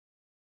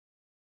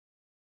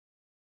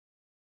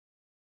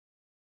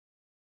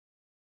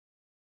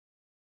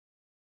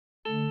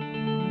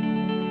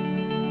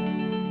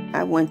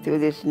I went through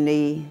this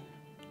knee,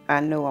 I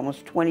know,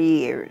 almost 20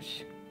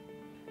 years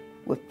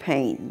with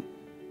pain.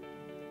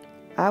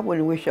 I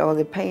wouldn't wish all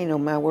the pain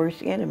on my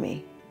worst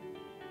enemy.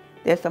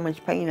 That's how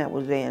much pain I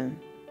was in.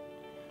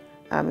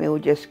 I mean, it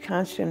was just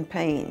constant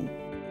pain.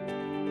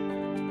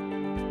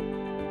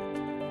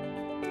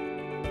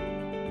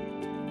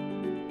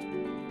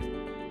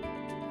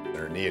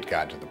 Her knee had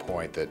gotten to the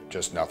point that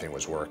just nothing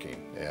was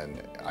working,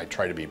 and I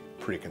try to be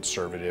pretty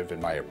conservative in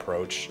my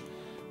approach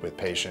with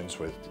patients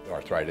with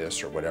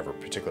arthritis or whatever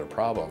particular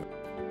problem.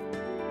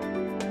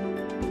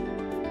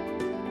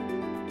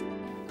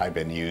 I've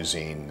been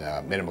using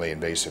minimally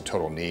invasive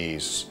total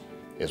knees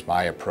as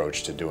my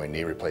approach to doing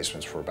knee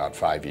replacements for about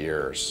 5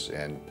 years,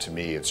 and to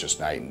me it's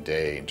just night and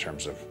day in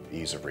terms of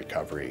ease of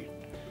recovery.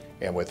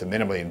 And with the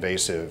minimally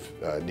invasive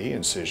knee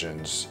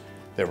incisions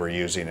that we're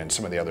using and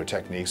some of the other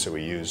techniques that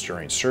we use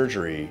during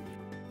surgery,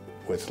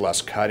 with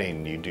less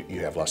cutting you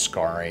have less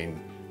scarring,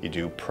 you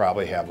do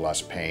probably have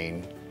less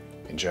pain.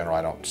 In general,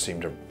 I don't seem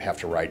to have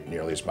to write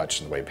nearly as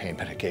much in the way of pain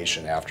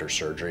medication after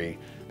surgery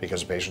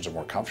because the patients are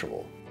more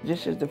comfortable.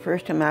 This is the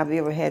first time I've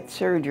ever had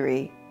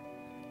surgery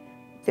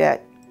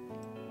that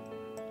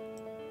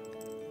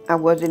I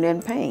wasn't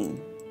in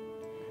pain.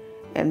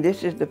 And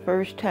this is the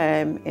first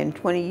time in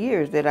 20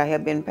 years that I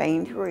have been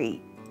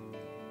pain-free.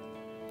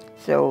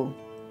 So,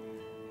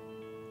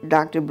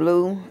 Dr.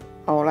 Belew,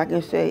 all I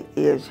can say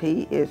is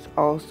he is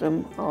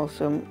awesome,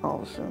 awesome,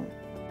 awesome.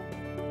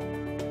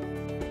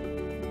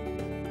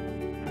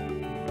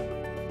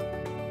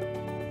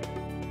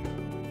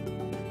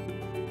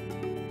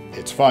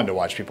 It's fun to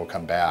watch people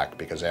come back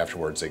because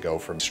afterwards they go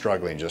from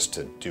struggling just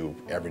to do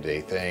everyday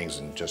things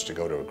and just to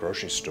go to a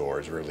grocery store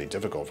is really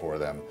difficult for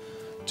them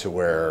to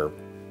where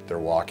they're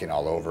walking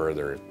all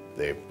over,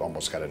 they've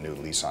almost got a new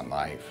lease on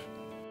life.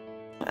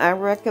 I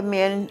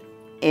recommend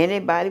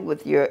anybody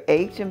with your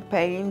aches and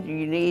pains,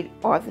 you need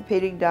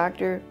orthopedic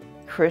doctor,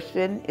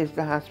 Kristen is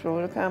the hospital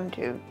to come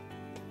to.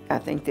 I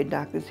think the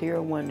doctors here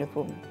are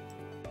wonderful.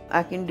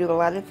 I can do a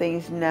lot of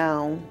things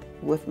now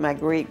with my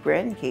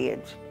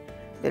great-grandkids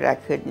that I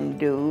couldn't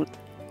do.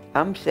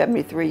 I'm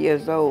 73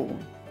 years old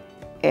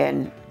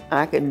and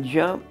I can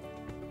jump.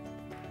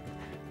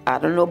 I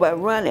don't know about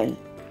running,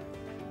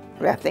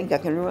 but I think I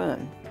can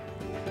run.